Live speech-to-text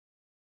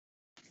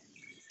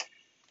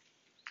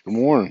Good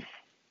morning.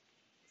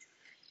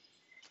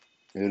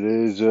 It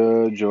is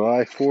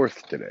July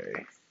 4th today,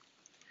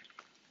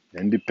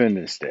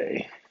 Independence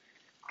Day.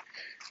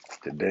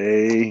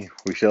 Today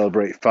we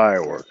celebrate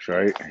fireworks,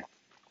 right?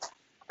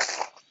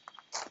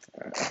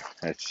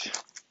 That's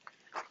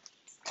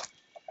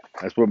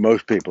that's what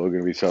most people are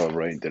going to be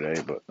celebrating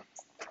today. But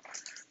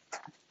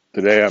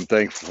today I'm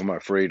thankful for my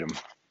freedom,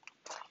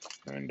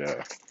 and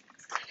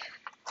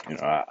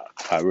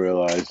I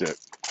realize that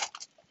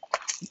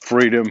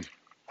freedom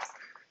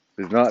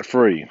is not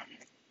free.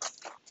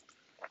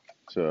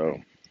 So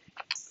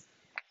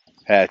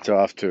hats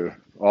off to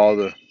all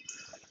the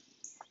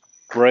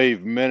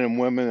brave men and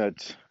women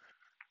that's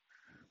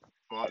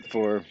fought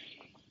for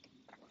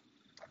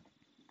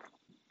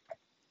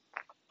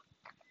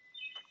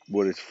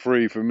what is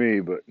free for me,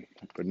 but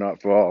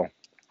not for all.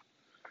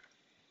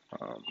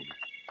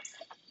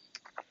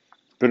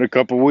 It's been a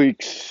couple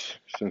weeks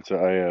since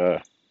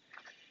I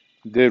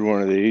did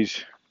one of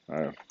these.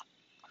 Uh,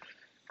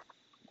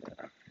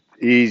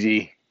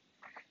 easy,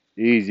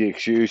 easy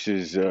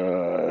excuses.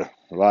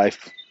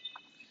 Life.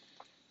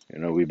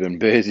 We've been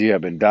busy. I've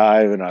been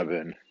diving. I've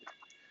been.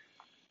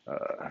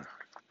 Uh,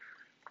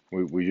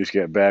 we just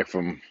got back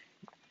from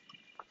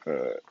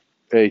uh,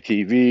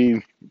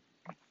 ATV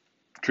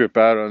trip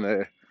out on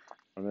the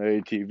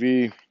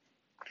ATV.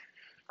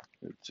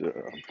 It's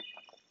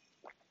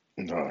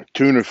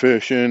tuna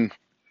fishing.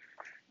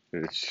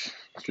 It's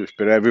just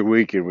been every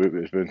week, and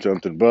it's been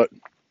something. But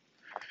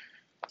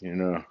you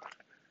know,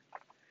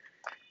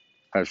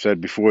 I've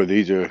said before,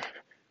 these are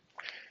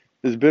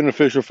as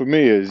beneficial for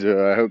me as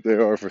I hope they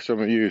are for some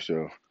of you.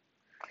 So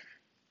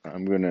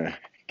I'm gonna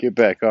get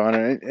back on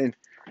it. And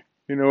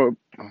you know,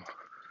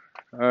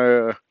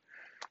 I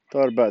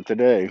thought about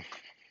today.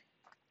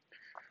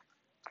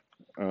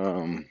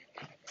 Um,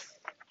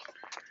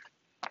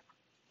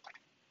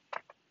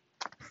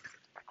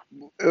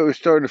 it was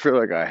starting to feel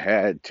like I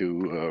had to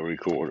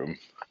record them.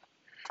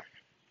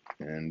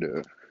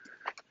 And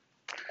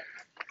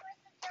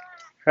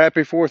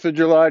happy 4th of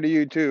July to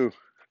you too.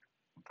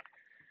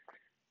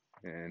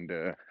 And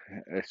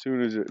as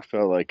soon as it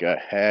felt like I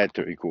had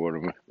to record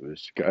them, it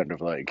was kind of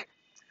like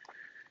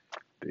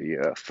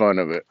the fun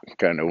of it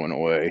kind of went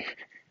away.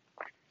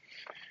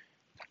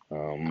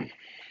 Um,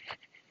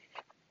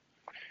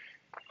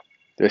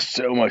 there's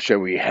so much that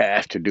we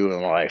have to do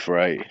in life,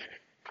 right?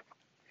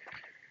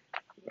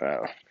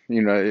 Well,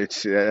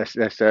 it's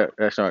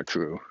that's not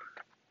true.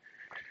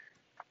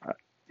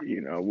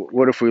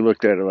 What if we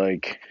looked at it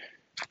like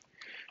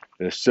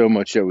there's so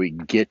much that we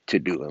get to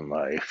do in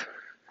life?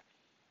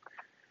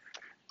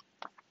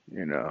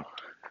 You know,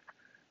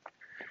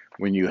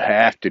 when you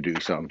have to do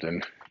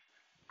something,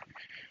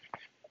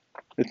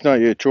 it's not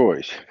your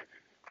choice.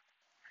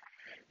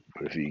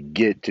 But if you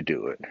get to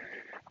do it,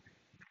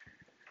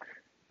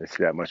 it's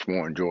that much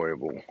more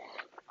enjoyable.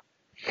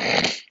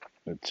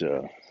 It's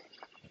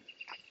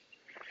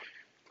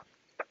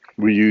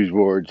we use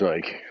words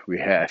like we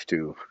have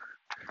to,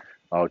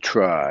 I'll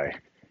try,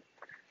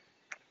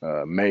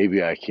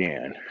 maybe I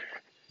can,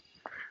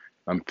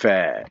 I'm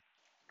fat,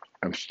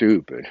 I'm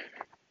stupid.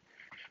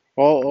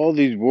 All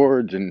these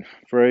words and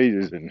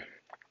phrases, and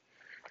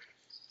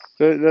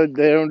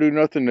they don't do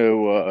nothing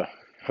to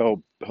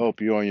help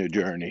you on your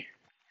journey.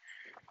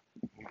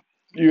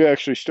 You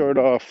actually start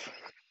off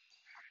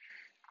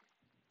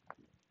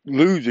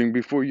losing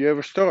before you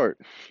ever start.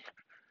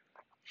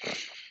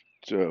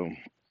 So,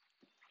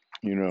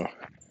 you know,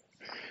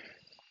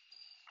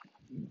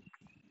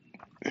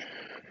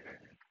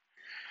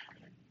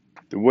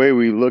 the way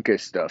we look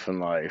at stuff in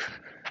life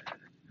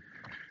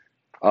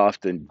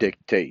often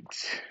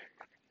dictates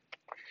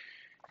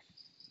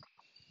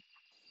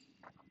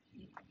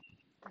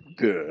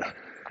the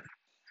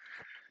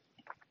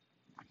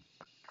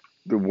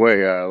the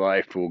way our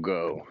life will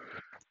go.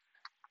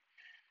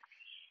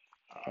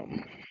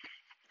 Um,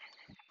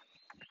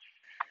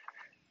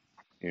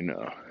 you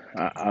know,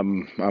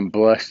 I'm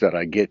blessed that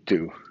I get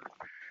to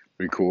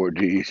record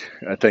these.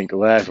 I think the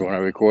last one I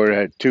recorded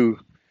had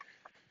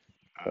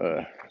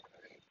uh,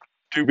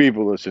 two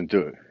people listen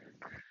to it.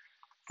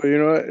 But you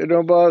know what? It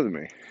don't bother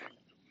me.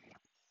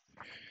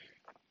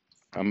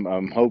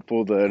 I'm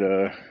hopeful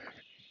that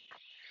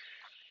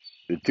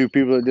the two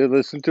people that did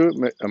listen to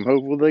it, I'm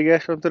hopeful they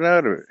got something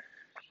out of it.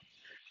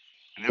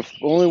 And if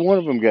only one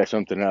of them got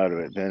something out of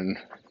it, then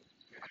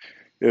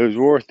it was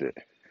worth it.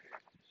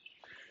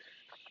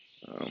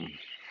 Um,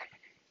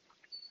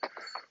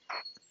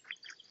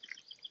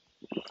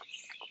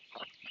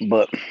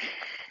 but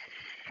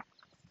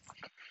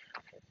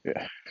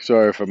yeah,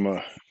 sorry if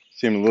I'm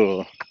seem a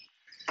little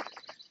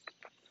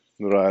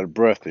out of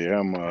breath here.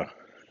 I'm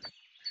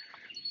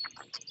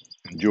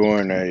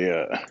enjoying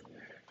a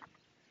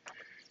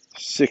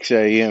 6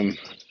 a.m.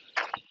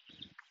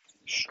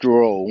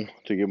 stroll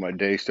to get my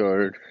day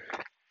started.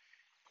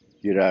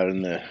 Get out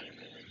in the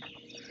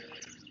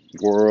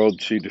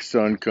world, see the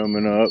sun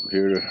coming up,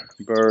 hear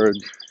the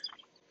birds.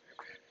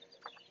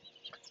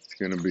 It's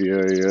gonna be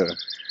a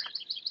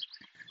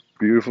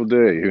beautiful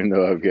day, even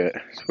though I've got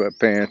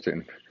sweatpants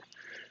and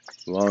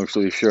long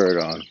sleeve shirt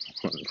on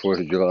the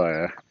 4th of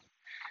July.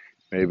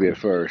 Maybe at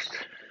first,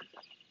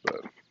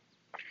 but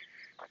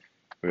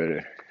we had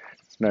a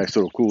nice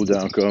little cool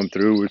down come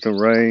through with some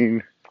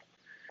rain.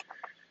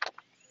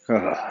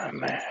 Oh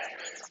man,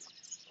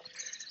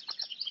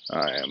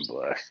 I am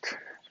blessed.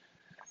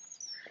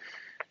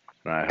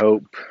 And I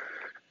hope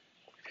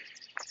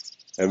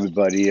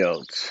everybody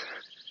else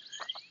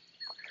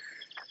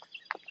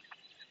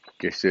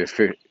gets to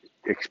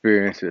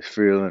experience this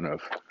feeling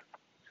of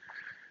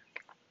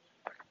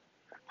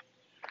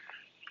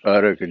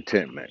utter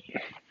contentment.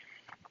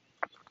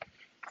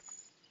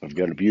 I've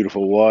got a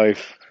beautiful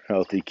wife,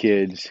 healthy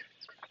kids,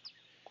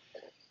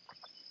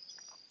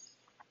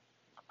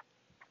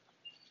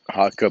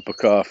 hot cup of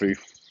coffee.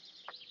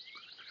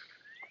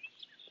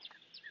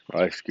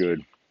 Life's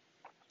good.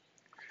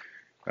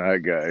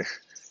 Alright, guys.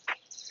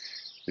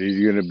 These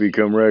are going to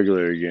become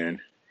regular again.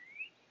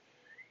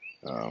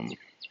 So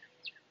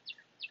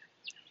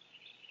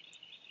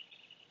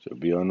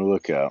be on the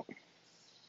lookout.